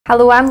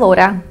Hello, I'm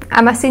Laura.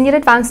 I'm a Senior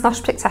Advanced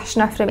Nurse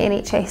Practitioner from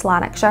NHS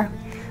Lanarkshire.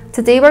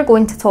 Today we're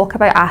going to talk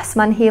about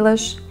asthma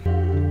inhalers.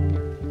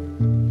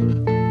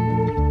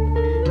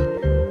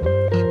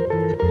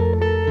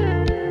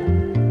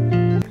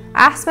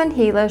 Asthma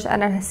inhalers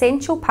are an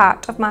essential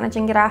part of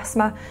managing your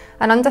asthma,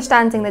 and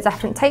understanding the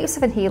different types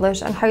of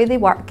inhalers and how they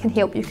work can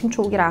help you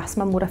control your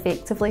asthma more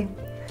effectively.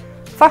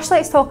 First,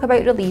 let's talk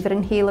about reliever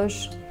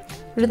inhalers.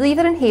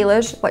 Reliever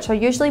inhalers, which are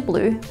usually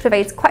blue,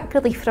 provide quick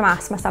relief from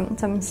asthma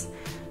symptoms.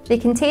 They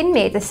contain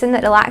medicine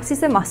that relaxes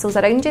the muscles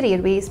around your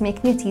airways,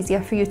 making it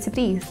easier for you to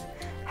breathe.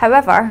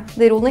 However,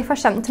 they're only for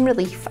symptom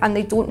relief and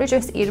they don't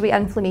reduce airway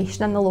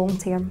inflammation in the long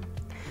term.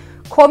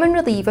 Common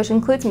relievers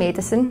include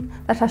medicine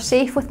that are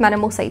safe with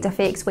minimal side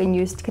effects when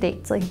used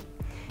correctly.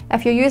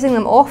 If you're using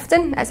them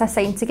often, it's a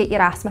sign to get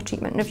your asthma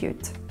treatment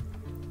reviewed.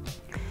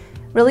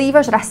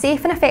 Relievers are a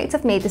safe and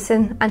effective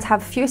medicine and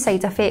have few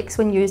side effects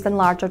when used in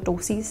larger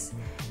doses.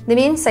 The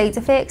main side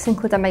effects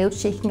include a mild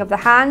shaking of the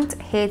hand,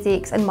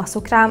 headaches and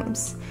muscle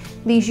cramps.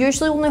 These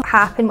usually only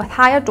happen with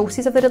higher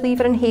doses of the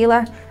reliever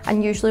inhaler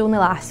and usually only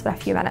last for a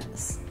few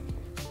minutes.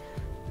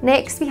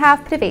 Next, we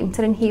have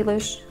preventer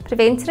inhalers.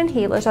 Preventer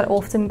inhalers are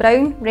often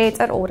brown, red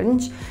or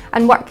orange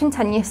and work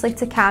continuously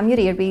to calm your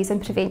airways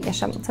and prevent your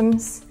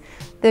symptoms.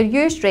 They're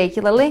used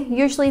regularly,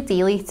 usually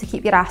daily, to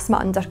keep your asthma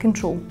under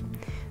control.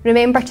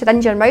 Remember to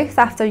rinse your mouth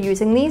after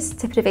using these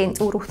to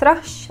prevent oral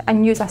thrush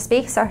and use a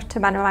spacer to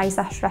minimise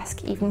this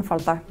risk even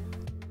further.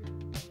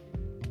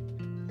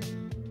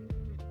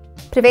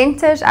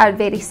 Preventers are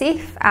very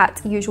safe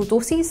at usual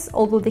doses,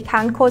 although they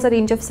can cause a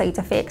range of side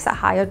effects at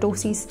higher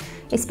doses,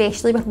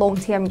 especially with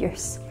long-term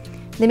use.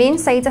 The main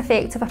side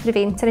effect of a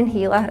preventer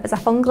inhaler is a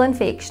fungal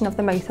infection of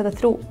the mouth or the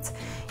throat.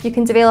 You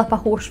can develop a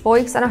hoarse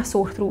voice and a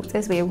sore throat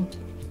as well.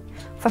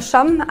 For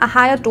some, a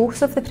higher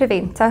dose of the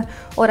preventer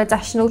or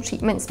additional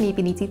treatments may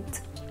be needed.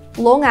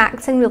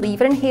 Long-acting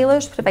reliever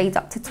inhalers provide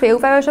up to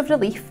 12 hours of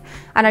relief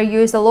and are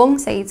used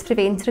alongside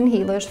preventer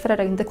inhalers for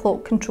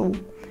around-the-clock control.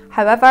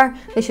 However,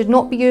 they should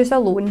not be used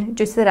alone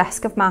due to the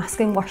risk of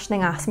masking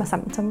worsening asthma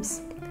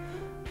symptoms.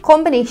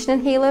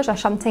 Combination inhalers are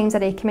sometimes a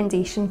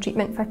recommendation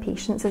treatment for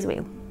patients as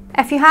well.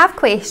 If you have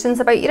questions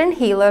about your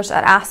inhalers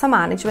or asthma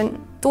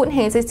management, don't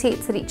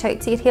hesitate to reach out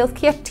to your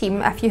healthcare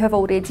team if you have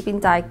already been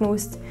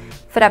diagnosed.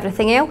 For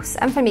everything else,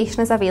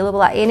 information is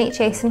available at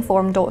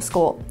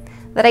nhsinform.scot.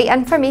 The right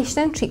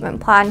information and treatment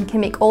plan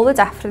can make all the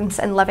difference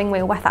in living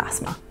well with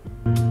asthma.